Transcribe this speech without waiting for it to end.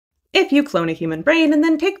If you clone a human brain and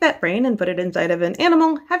then take that brain and put it inside of an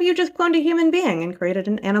animal, have you just cloned a human being and created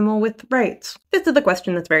an animal with rights? This is the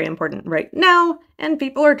question that's very important right now, and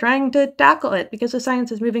people are trying to tackle it because the science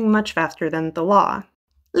is moving much faster than the law.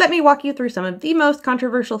 Let me walk you through some of the most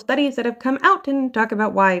controversial studies that have come out and talk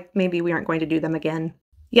about why maybe we aren't going to do them again.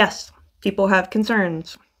 Yes, people have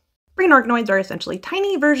concerns. Brain organoids are essentially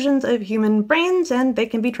tiny versions of human brains, and they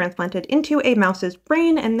can be transplanted into a mouse's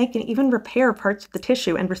brain, and they can even repair parts of the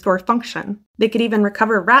tissue and restore function. They could even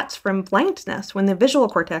recover rats from blindness when the visual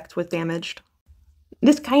cortex was damaged.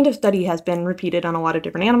 This kind of study has been repeated on a lot of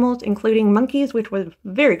different animals, including monkeys, which was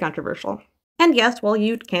very controversial. And yes, while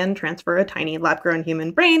you can transfer a tiny lab-grown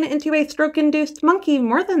human brain into a stroke-induced monkey,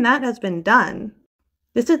 more than that has been done.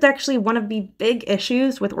 This is actually one of the big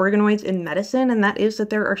issues with organoids in medicine, and that is that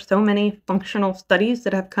there are so many functional studies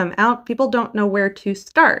that have come out, people don't know where to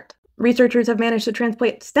start. Researchers have managed to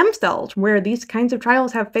transplant stem cells, where these kinds of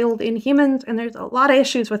trials have failed in humans, and there's a lot of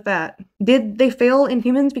issues with that. Did they fail in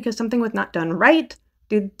humans because something was not done right?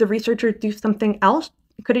 Did the researchers do something else?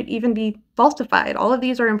 Could it even be falsified? All of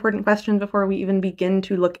these are important questions before we even begin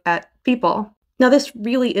to look at people. Now, this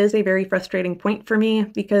really is a very frustrating point for me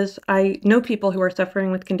because I know people who are suffering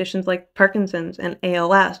with conditions like Parkinson's and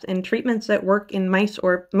ALS, and treatments that work in mice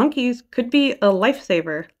or monkeys could be a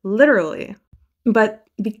lifesaver, literally. But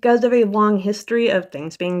because of a long history of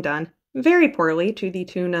things being done very poorly to the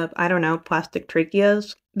tune of, plastic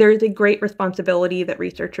tracheas, there is a great responsibility that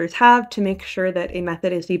researchers have to make sure that a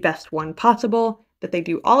method is the best one possible, that they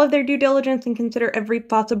do all of their due diligence and consider every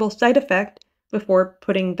possible side effect before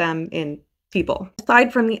putting them in people.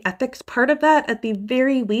 Aside from the ethics part of that, at the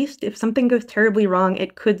very least, if something goes terribly wrong,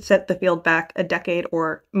 it could set the field back a decade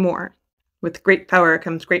or more. With great power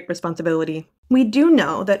comes great responsibility. We do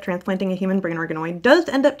know that transplanting a human brain organoid does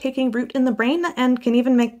end up taking root in the brain and can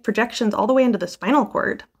even make projections all the way into the spinal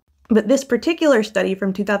cord. But this particular study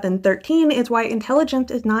from 2013 is why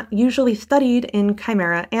intelligence is not usually studied in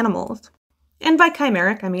chimera animals. And by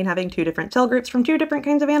chimeric, I mean having two different cell groups from two different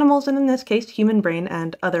kinds of animals, and in this case, human brain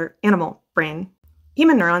and other animal brain.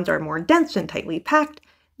 Human neurons are more dense and tightly packed.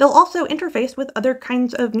 They'll also interface with other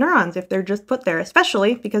kinds of neurons if they're just put there,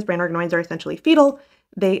 especially because brain organoids are essentially fetal,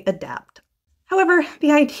 they adapt. However,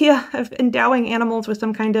 the idea of endowing animals with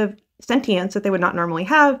some kind of sentience that they would not normally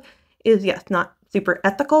have is, yes, not super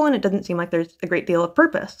ethical, and it doesn't seem like there's a great deal of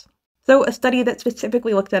purpose. So a study that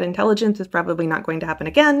specifically looks at intelligence is probably not going to happen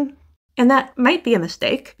again. And that might be a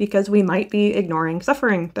mistake, because we might be ignoring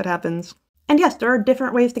suffering that happens. And yes, there are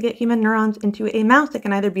different ways to get human neurons into a mouse. It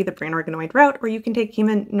can either be the brain organoid route, or you can take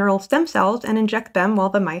human neural stem cells and inject them while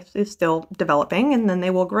the mice is still developing, and then they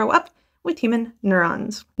will grow up with human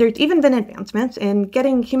neurons. There's even been advancements in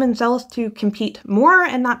getting human cells to compete more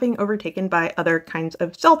and not being overtaken by other kinds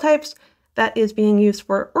of cell types that is being used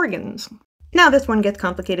for organs. Now this one gets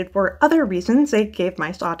complicated for other reasons. They gave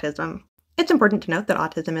mice autism. It's important to note that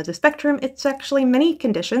autism is a spectrum. It's actually many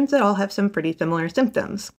conditions that all have some pretty similar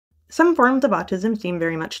symptoms. Some forms of autism seem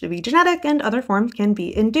very much to be genetic, and other forms can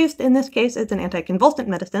be induced. In this case, it's an anticonvulsant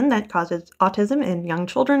medicine that causes autism in young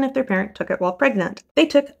children if their parent took it while pregnant. They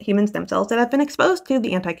took human stem cells that have been exposed to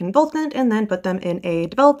the anticonvulsant and then put them in a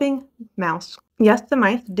developing mouse. Yes, the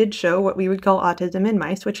mice did show what we would call autism in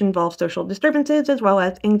mice, which involves social disturbances as well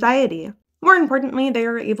as anxiety. More importantly, they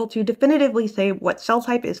are able to definitively say what cell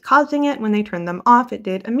type is causing it. When they turned them off, it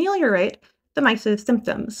did ameliorate the mice's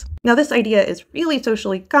symptoms. Now, this idea is really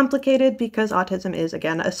socially complicated because autism is,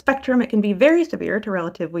 again, a spectrum. It can be very severe to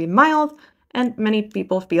relatively mild, and many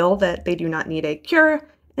people feel that they do not need a cure,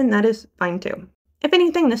 and that is fine too. If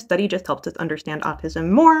anything, this study just helps us understand autism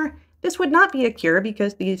more. This would not be a cure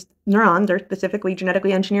because these neurons are specifically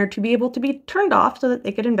genetically engineered to be able to be turned off so that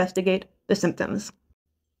they could investigate the symptoms.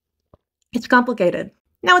 It's complicated.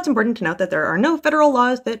 Now, it's important to note that there are no federal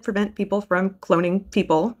laws that prevent people from cloning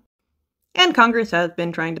people, and Congress has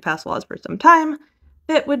been trying to pass laws for some time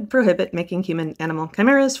that would prohibit making human-animal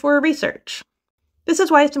chimeras for research. This is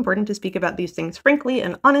why it's important to speak about these things frankly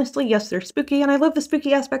and honestly. Yes, they're spooky, and I love the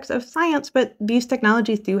spooky aspects of science, but these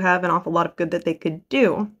technologies do have an awful lot of good that they could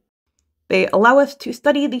do. They allow us to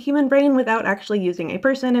study the human brain without actually using a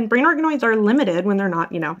person, and brain organoids are limited when they're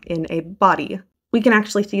not, in a body. We can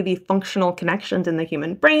actually see the functional connections in the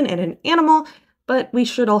human brain in an animal, but we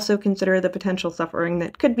should also consider the potential suffering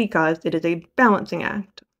that could be caused. It is a balancing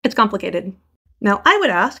act. It's complicated. Now, I would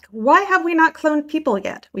ask, why have we not cloned people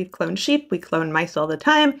yet? We've cloned sheep, we clone mice all the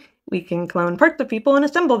time. We can clone parts of people and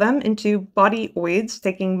assemble them into bodyoids,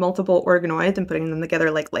 taking multiple organoids and putting them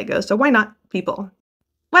together like Legos, so why not people?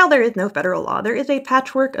 While there is no federal law, there is a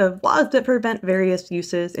patchwork of laws that prevent various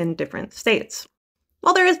uses in different states.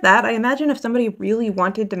 While there is that, I imagine if somebody really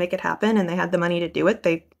wanted to make it happen and they had the money to do it,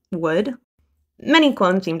 they would. Many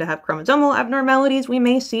clones seem to have chromosomal abnormalities. We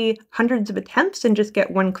may see hundreds of attempts and just get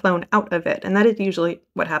one clone out of it, and that is usually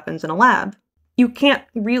what happens in a lab. You can't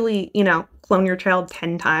really, clone your child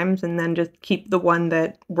 10 times and then just keep the one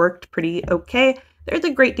that worked pretty okay. There's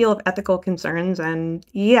a great deal of ethical concerns, and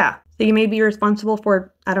yeah. So you may be responsible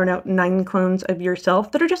for, 9 clones of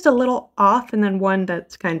yourself that are just a little off, and then one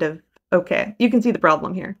that's kind of okay. You can see the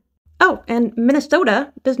problem here. Oh, and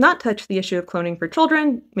Minnesota does not touch the issue of cloning for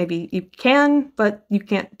children. Maybe you can, but you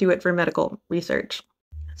can't do it for medical research.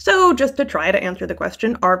 So just to try to answer the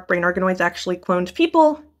question, are brain organoids actually cloned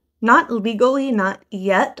people? Not legally, not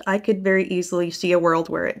yet. I could very easily see a world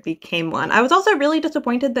where it became one. I was also really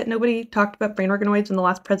disappointed that nobody talked about brain organoids in the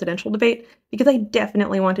last presidential debate, because I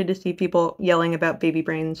definitely wanted to see people yelling about baby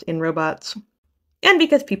brains in robots. And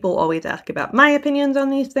because people always ask about my opinions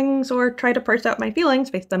on these things or try to parse out my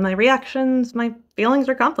feelings based on my reactions, my feelings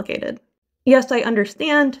are complicated. Yes, I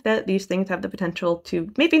understand that these things have the potential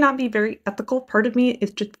to maybe not be very ethical. Part of me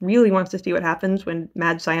is just really wants to see what happens when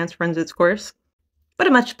mad science runs its course. But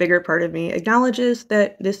a much bigger part of me acknowledges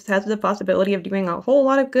that this has the possibility of doing a whole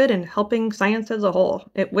lot of good and helping science as a whole.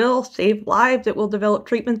 It will save lives, it will develop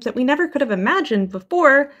treatments that we never could have imagined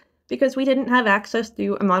before because we didn't have access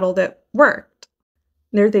to a model that worked.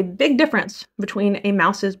 There's a big difference between a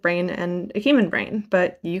mouse's brain and a human brain,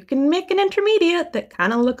 but you can make an intermediate that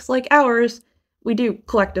kind of looks like ours. We do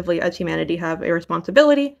collectively as humanity have a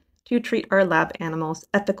responsibility to treat our lab animals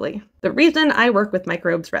ethically. The reason I work with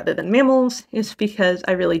microbes rather than mammals is because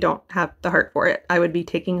I really don't have the heart for it. I would be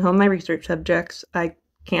taking home my research subjects. I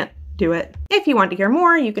can't do it. If you want to hear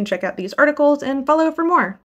more, you can check out these articles and follow for more.